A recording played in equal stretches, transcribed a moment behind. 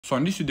So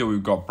in this video,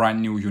 we've got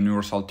brand new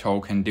Universal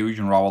Token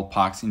Division Rival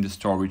packs in the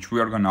store, which we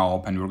are going to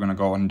open. We're going to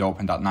go and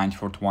open that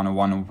 94 to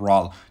 101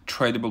 overall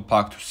tradable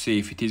pack to see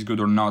if it is good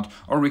or not.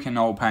 Or we can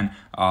open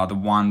the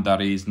one that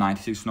is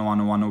 96 to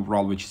 101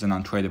 overall, which is an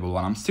untradeable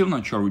one. I'm still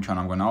not sure which one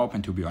I'm going to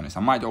open, to be honest. I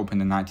might open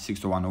the 96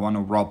 to 101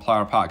 overall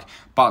player pack.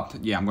 But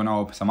yeah, I'm going to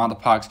open some other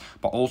packs.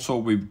 But also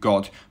we've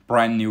got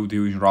brand new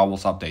Division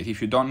Rivals update.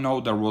 If you don't know,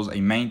 there was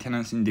a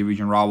maintenance in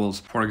Division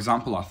Rivals. For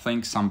example, I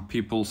think some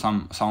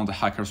of the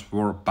hackers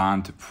were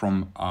banned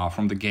from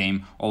the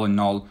game. All in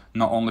all,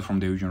 not only from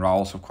Division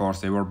Rivals, of course,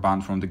 they were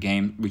banned from the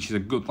game, which is a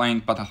good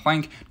thing. But I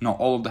think not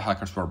all of the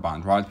hackers were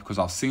banned, right? Because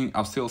I've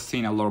still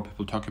seen a lot of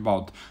people talk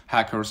about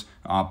hackers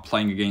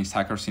playing against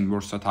hackers in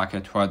Worst Attack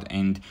Head-to-Head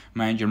and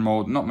Manager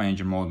Mode, not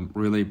Manager Mode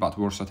really, but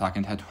Worst Attack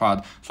and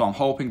Head-to-Head. So I'm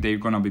hoping they're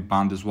gonna be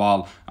banned as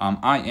well.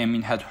 I am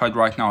in Head-to-Head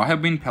right now. I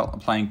have been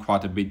playing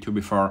quite a bit, to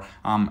be fair.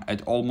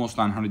 At almost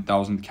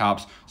 900,000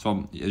 caps.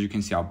 So as you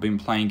can see, I've been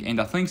playing,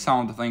 and I think some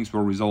of the things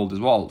were resolved as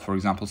well. For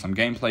example, some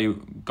gameplay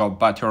got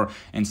better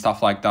and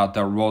stuff like that.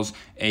 There was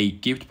a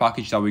gift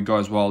package that we got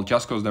as well,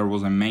 just because there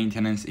was a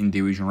maintenance in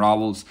Division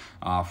Rivals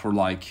for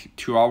like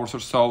 2 hours or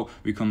so.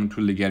 We couldn't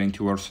really get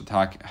into Worst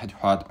Attack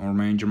Head-to-Head or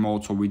Manager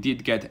Mode, so we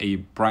did get a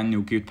brand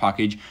new gift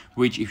package,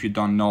 which, if you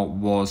don't know,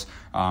 was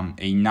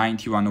a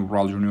 91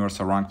 overall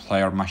universal rank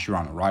player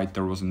Mascherano, right?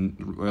 There was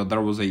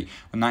a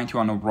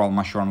 91 overall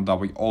Mascherano that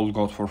we all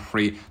got for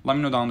free. Let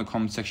me know down in the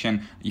comment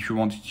section if you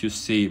wanted to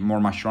see more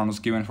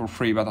Mascheranos given for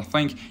free, but I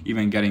think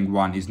even getting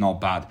one is not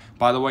bad.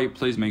 By the way,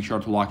 please make sure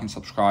to like and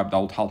subscribe. That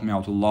would help me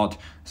out a lot.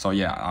 So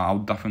yeah, I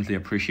would definitely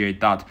appreciate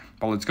that.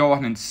 But let's go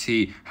ahead and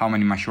see how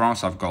many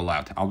Mascheranos I've got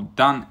left. I've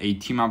done a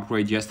team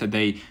upgrade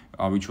yesterday,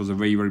 which was a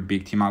very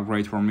big team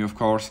upgrade for me, of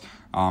course.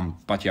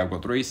 But yeah, I've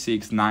got 3,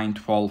 6, 9,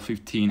 12,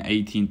 15,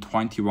 18,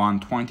 21,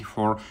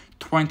 24,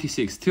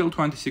 26, still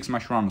 26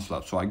 Mascheranos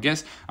left. So I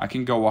guess I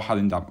can go ahead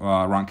and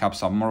rank up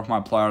some more of my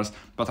players,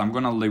 but I'm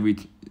gonna leave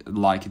it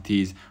like it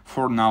is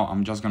for now.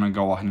 I'm just gonna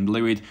go ahead and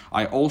leave it.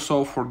 I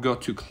also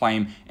forgot to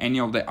claim any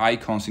of the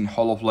icons in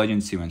Hall of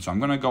Legends event, so I'm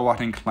gonna go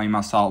ahead and claim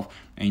myself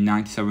a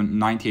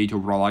 98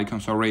 overall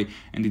icon, sorry,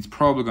 and it's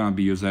probably gonna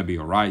be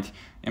Eusebio, right?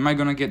 Am I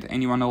gonna get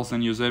anyone else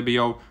than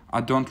Eusebio? I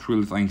don't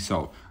really think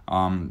so.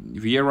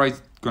 Vieira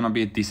is gonna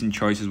be a decent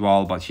choice as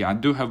well, but yeah, I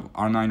do have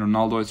R9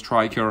 Ronaldo as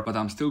striker, but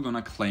I'm still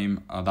gonna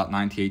claim that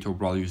 98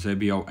 overall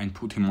Eusebio and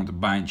put him on the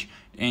bench.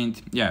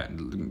 And yeah,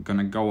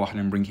 gonna go ahead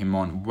and bring him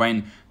on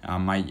when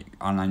my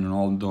R9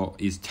 Ronaldo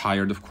is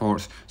tired, of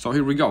course. So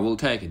here we go, we'll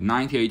take it.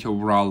 98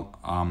 overall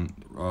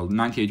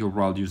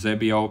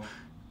Eusebio,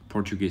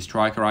 Portuguese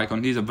striker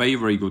icon. He's a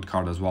very good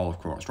card as well, of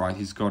course, right?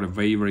 He's got a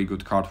very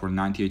good card for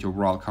 98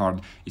 overall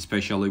card,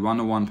 especially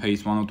 101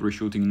 pace, 103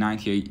 shooting,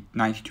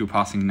 92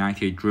 passing,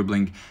 98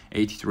 dribbling,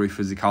 83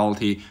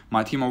 physicality.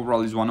 My team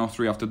overall is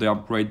 103 after the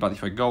upgrade, but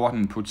if I go ahead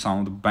and put some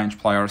of the bench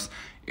players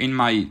in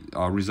my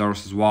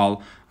reserves as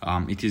well,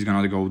 it is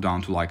gonna go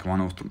down to like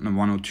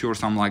 102 or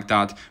something like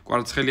that.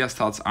 Kvaratskhelia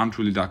stats aren't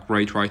really that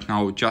great right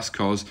now, just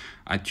cause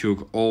I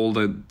took all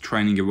the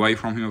training away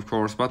from him, of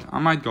course, but I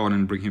might go ahead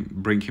and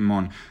bring him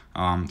on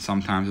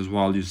sometimes as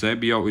well.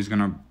 Eusebio is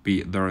gonna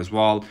be there as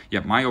well. Yeah,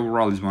 my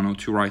overall is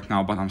 102 right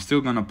now, but I'm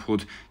still gonna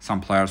put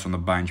some players on the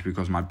bench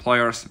because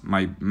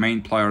my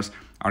main players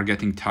are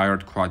getting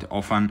tired quite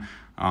often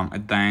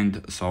at the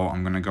end. So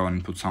I'm gonna go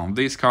and put some of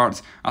these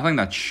cards. I think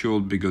that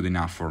should be good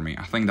enough for me.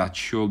 I think that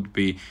should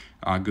be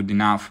good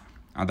enough.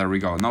 There we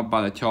go, not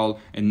bad at all.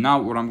 And now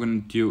what I'm gonna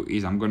do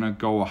is I'm gonna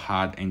go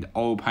ahead and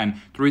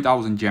open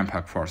 3000 gem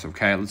pack first.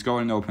 Okay, let's go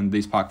and open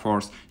this pack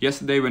first.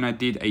 Yesterday when I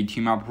did a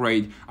team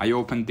upgrade, I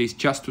opened this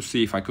just to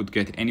see if I could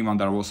get anyone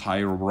that was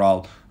high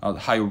overall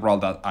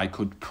that I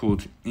could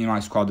put in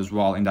my squad as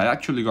well, and I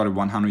actually got a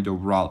 100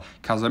 overall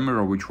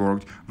Casemiro, which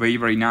worked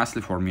very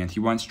nicely for me, and he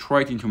went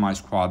straight into my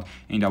squad,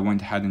 and I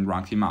went ahead and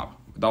ranked him up.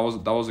 That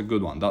was a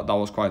good one. That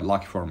was quite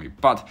lucky for me,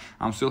 but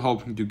I'm still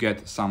hoping to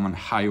get someone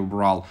high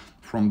overall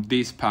from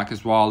this pack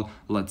as well.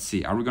 Let's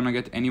see, are we gonna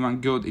get anyone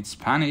good? It's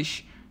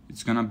Spanish.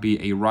 It's gonna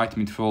be a right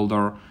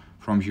midfielder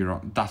from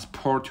Giro. That's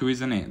Porto,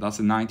 isn't it? That's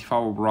a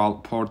 95 overall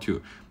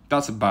Porto.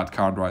 That's a bad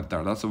card right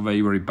there. That's a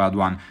very bad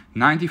one.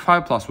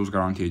 95 plus was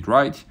guaranteed,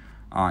 right?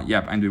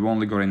 Yep, and we've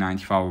only got a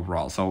 95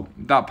 overall, so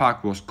that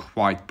pack was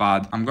quite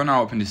bad. I'm gonna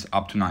open this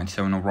up to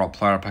 97 overall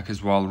player pack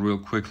as well real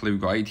quickly.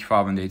 We've got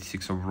 85 and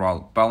 86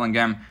 overall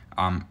Bellingham,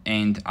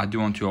 and I do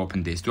want to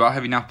open this. Do I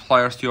have enough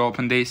players to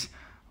open this?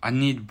 I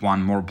need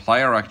one more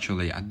player,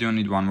 actually. I do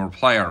need one more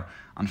player.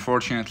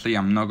 Unfortunately,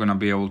 I'm not gonna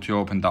be able to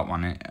open that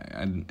one.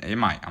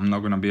 I'm not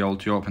gonna be able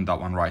to open that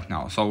one right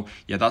now. So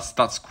yeah,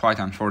 that's quite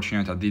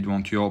unfortunate. I did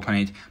want to open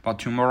it, but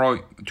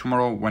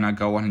tomorrow when I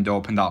go on and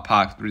open that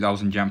pack,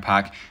 3000 gem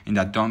pack, and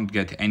I don't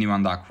get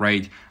anyone that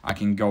great, I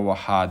can go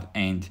ahead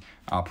and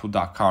put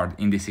that card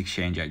in this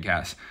exchange, I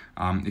guess.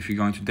 If you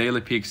go into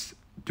daily picks,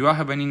 do I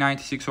have any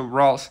 96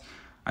 overalls?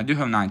 I do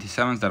have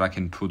 97s that I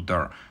can put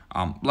there.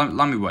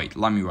 Let me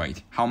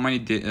wait. How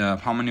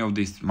many of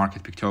these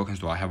market pick tokens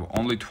do I have?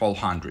 Only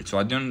 1200. So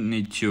I don't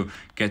need to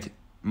get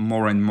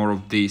more and more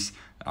of these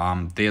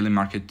daily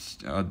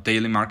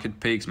market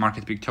picks,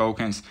 market pick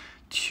tokens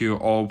to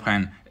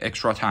open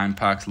extra time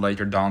packs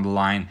later down the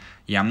line.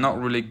 Yeah, I'm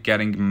not really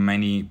getting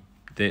many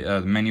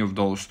of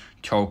those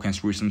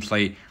tokens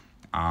recently,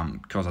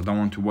 because I don't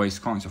want to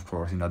waste coins, of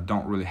course, and I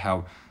don't really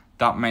have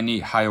that many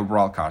high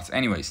overall cards.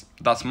 Anyways,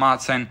 that's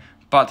Madsen.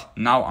 But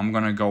now I'm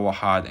gonna go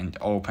ahead and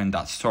open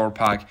that store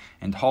pack,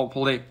 and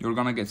hopefully you're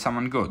gonna get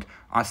someone good.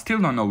 I still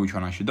don't know which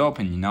one I should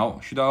open, you know.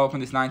 Should I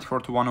open this 94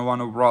 to 101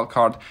 overall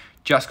card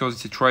just because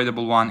it's a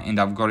tradable one and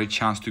I've got a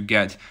chance to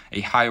get a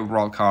high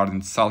overall card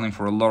and sell him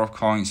for a lot of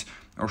coins?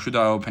 Or should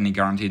I open a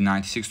guaranteed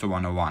 96 to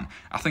 101?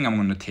 I think I'm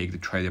gonna take the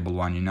tradable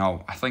one, you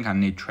know. I think I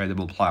need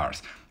tradable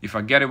players. If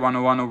I get a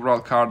 101 overall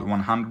card,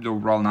 100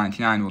 overall,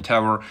 99,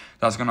 whatever,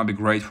 that's gonna be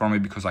great for me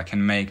because I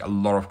can make a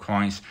lot of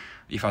coins.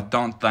 If I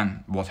don't,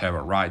 then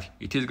whatever, right?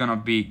 It is gonna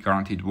be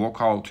guaranteed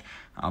walkout,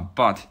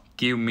 but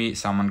give me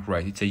someone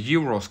great. It's a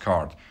Euros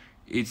card.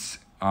 It's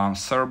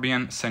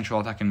Serbian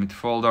central attacking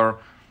midfielder.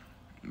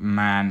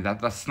 Man,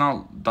 that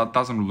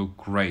doesn't look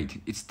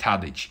great. It's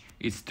Tadic.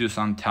 It's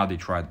Dusan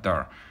Tadic right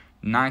there.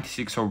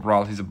 96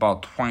 overall. He's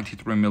about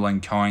 23 million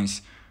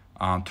coins,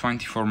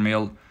 24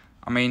 mil.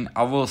 I mean,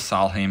 I will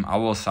sell him,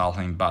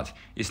 but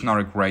it's not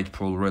a great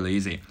pool, really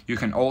easy. You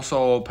can also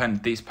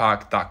open this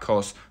pack that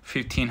costs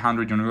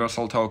 1500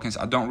 universal tokens.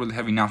 I don't really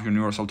have enough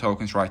universal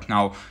tokens right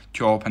now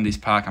to open this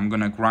pack. I'm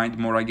gonna grind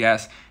more, I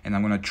guess, and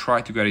I'm gonna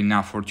try to get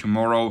enough for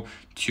tomorrow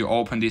to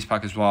open this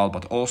pack as well.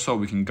 But also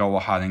we can go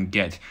ahead and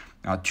get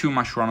 2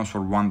 Mascheranos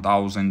for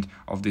 1000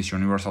 of these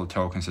universal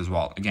tokens as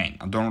well. Again,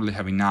 I don't really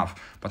have enough,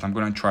 but I'm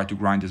gonna try to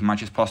grind as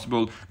much as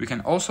possible. We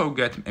can also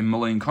get a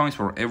million coins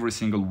for every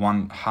single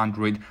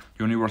 100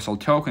 universal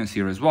tokens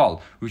here as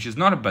well, which is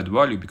not a bad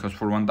value because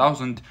for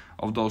 1000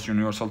 of those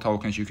universal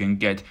tokens you can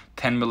get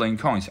 10 million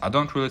coins. I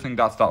don't really think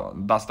that's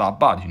that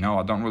bad, you know.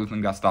 I don't really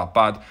think that's that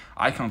bad.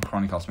 Icon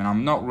Chronicles, man,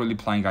 I'm not really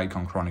playing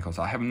Icon Chronicles.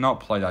 I have not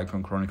played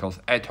Icon Chronicles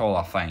at all,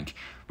 I think,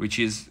 which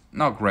is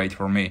not great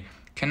for me.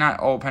 Can I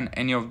open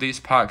any of these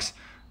packs,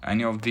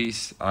 any of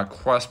these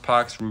quest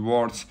packs,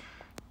 rewards?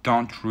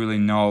 Don't really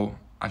know.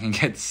 I can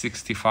get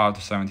 65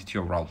 to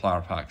 72 overall player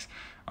packs.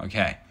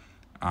 Okay,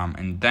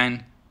 and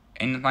then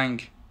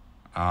anything,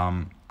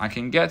 I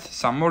can get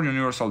some more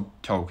universal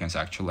tokens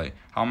actually.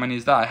 How many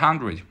is that?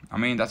 100. I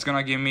mean, that's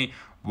gonna give me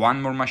one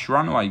more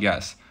Mascherano, I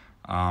guess.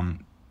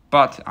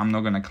 But I'm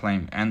not gonna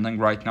claim anything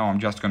right now. I'm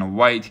just gonna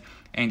wait.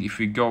 And if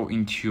we go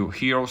into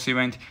Heroes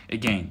event,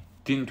 again,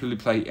 didn't really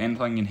play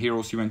anything in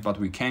Heroes event, but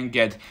we can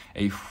get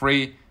a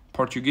free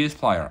Portuguese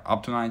player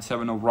up to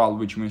 97 overall,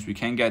 which means we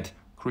can get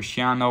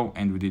Cristiano,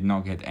 and we did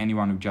not get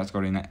anyone. We just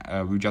got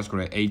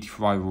an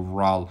 85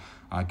 overall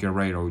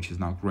Guerrero, which is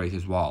not great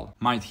as well.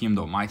 My team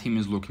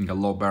is looking a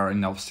lot better,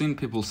 and I've seen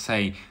people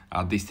say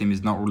this team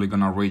is not really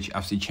gonna reach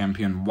FC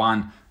Champion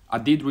 1. I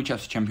did reach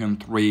FC Champion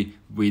 3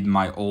 with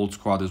my old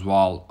squad as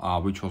well,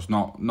 which was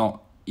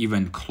not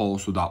even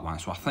close to that one.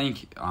 So I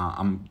think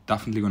I'm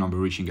definitely gonna be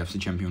reaching FC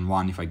Champion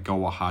 1 if I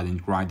go ahead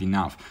and grind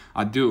enough.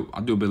 I do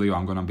believe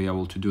I'm gonna be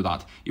able to do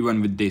that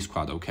even with this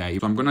squad. Okay,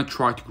 so I'm gonna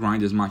try to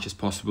grind as much as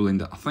possible in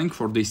I think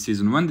for this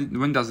season.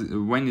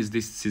 When is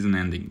this season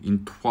ending?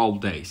 In 12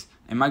 days.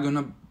 Am I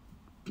gonna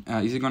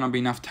is it gonna be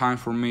enough time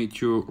for me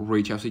to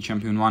reach FC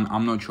Champion 1?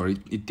 I'm not sure.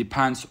 It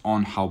depends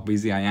on how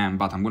busy I am,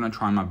 but I'm gonna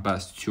try my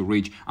best to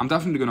reach. I'm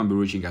definitely gonna be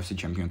reaching FC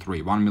Champion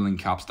 3, 1 million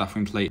caps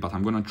definitely, but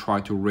I'm gonna try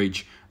to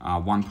reach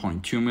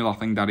 1.2 mil. I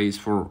think that is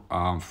for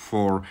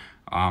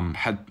not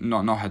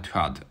head to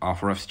head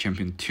for FC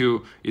Champion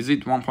 2. Is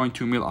it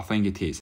 1.2 mil? I think it is.